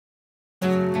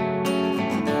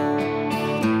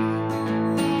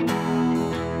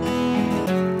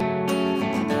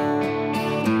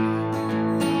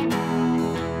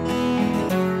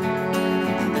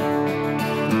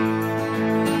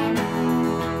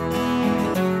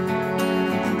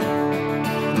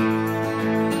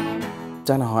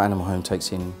Danaher Animal Home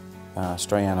takes in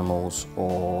stray animals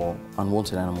or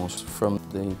unwanted animals from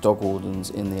the dog wardens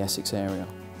in the Essex area.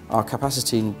 Our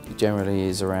capacity generally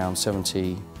is around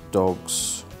 70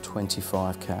 dogs,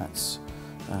 25 cats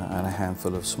and a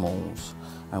handful of smalls,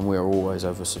 and we're always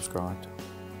oversubscribed.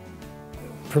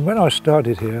 From when I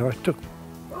started here, I took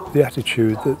the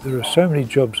attitude that there are so many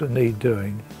jobs that need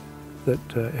doing that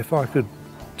if I could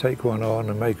take one on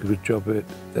and make a good job of it,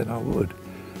 then I would.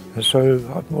 And so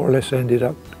I've more or less ended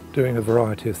up doing a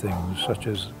variety of things, such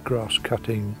as grass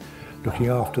cutting, looking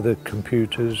after the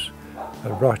computers,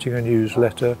 writing a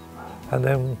newsletter, and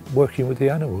then working with the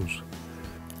animals.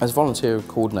 As volunteer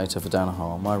coordinator for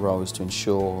Danaher, my role is to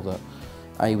ensure that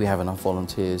A, we have enough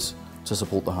volunteers to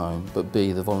support the home, but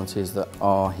B, the volunteers that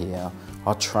are here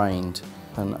are trained,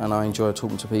 and I enjoy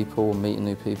talking to people and meeting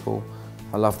new people.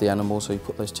 I love the animals, so you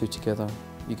put those two together,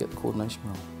 you get the coordination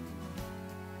role.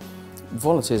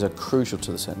 Volunteers are crucial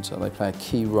to the centre. They play a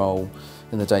key role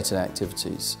in the day-to-day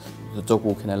activities. The dog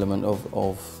walking element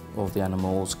of the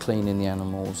animals, cleaning the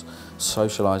animals,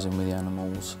 socialising with the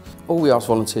animals. All we ask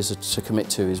volunteers to commit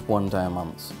to is 1 day a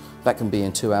month. That can be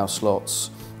in 2-hour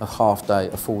slots, a half day,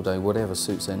 a full day, whatever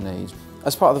suits their needs.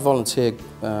 As part of the volunteer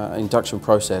induction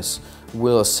process,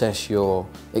 we'll assess your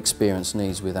experience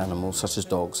needs with animals, such as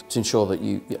dogs, to ensure that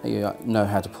you know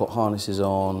how to put harnesses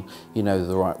on, you know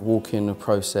the right walking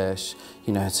process,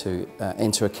 you know how to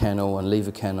enter a kennel and leave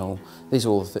a kennel. These are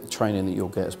all the training that you'll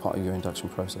get as part of your induction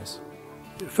process.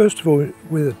 First of all,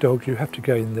 with a dog, you have to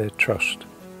gain their trust.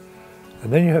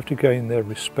 And then you have to gain their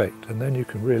respect, and then you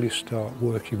can really start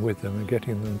working with them and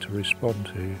getting them to respond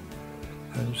to you.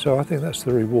 And so I think that's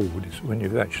the reward, is when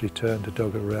you've actually turned a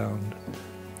dog around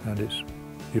and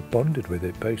you've bonded with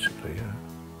it, basically. Yeah.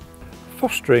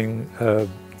 Fostering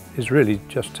is really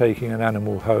just taking an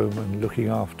animal home and looking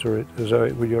after it as though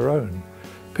it were your own.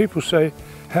 People say,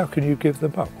 how can you give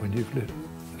them up when you've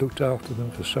looked after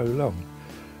them for so long?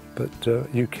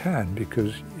 But you can,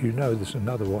 because you know there's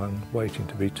another one waiting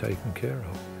to be taken care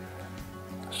of.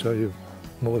 So you're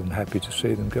more than happy to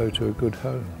see them go to a good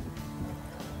home.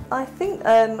 I think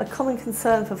a common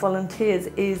concern for volunteers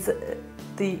is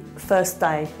the first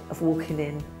day of walking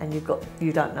in and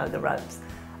you don't know the ropes.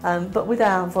 But with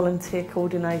our volunteer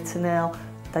coordinator now,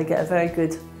 they get a very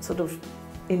good sort of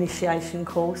initiation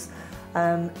course,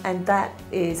 and that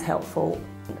is helpful,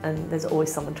 and there's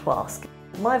always someone to ask.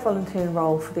 My volunteering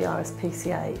role for the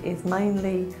RSPCA is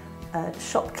mainly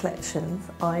shop collections,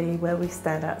 i.e. where we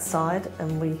stand outside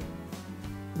and we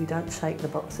don't shake the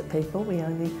box at people, we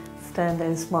only stand there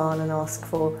and smile and ask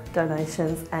for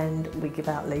donations, and we give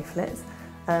out leaflets.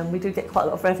 We do get quite a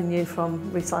lot of revenue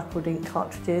from recycled ink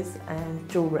cartridges and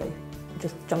jewellery,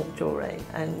 just junk jewellery,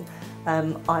 and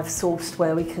I've sourced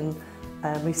where we can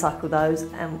recycle those,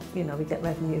 and we get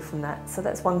revenue from that. So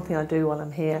that's one thing I do while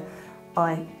I'm here.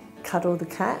 I cuddle the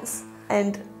cats,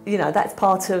 and that's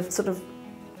part of sort of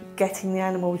getting the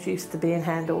animals used to being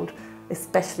handled,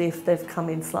 especially if they've come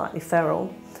in slightly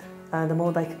feral. The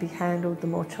more they can be handled, the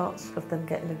more chance of them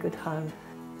getting a good home.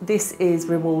 This is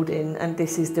rewarding, and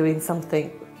this is doing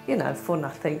something, for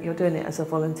nothing. You're doing it as a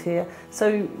volunteer.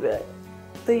 So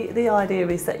the idea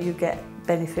is that you get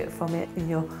benefit from it in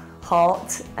your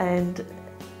heart, and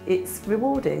it's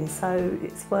rewarding. So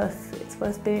it's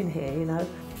worth being here,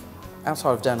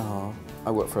 Outside of Danaher,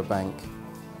 I work for a bank.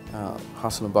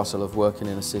 Hustle and bustle of working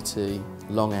in a city,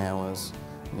 long hours,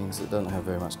 means it doesn't have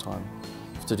very much time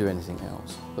to do anything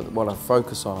else. But what I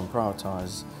focus on and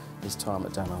prioritise is time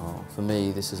at Danaher. For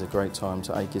me, this is a great time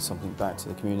to give something back to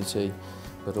the community,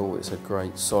 but it's a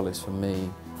great solace for me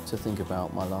to think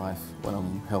about my life when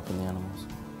I'm helping the animals.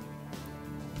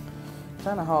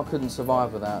 Danaher couldn't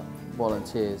survive without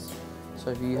volunteers.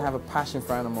 So if you have a passion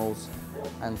for animals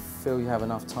and feel you have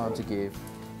enough time to give,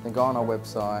 then go on our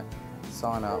website,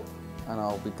 sign up, and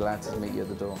I'll be glad to meet you at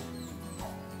the door.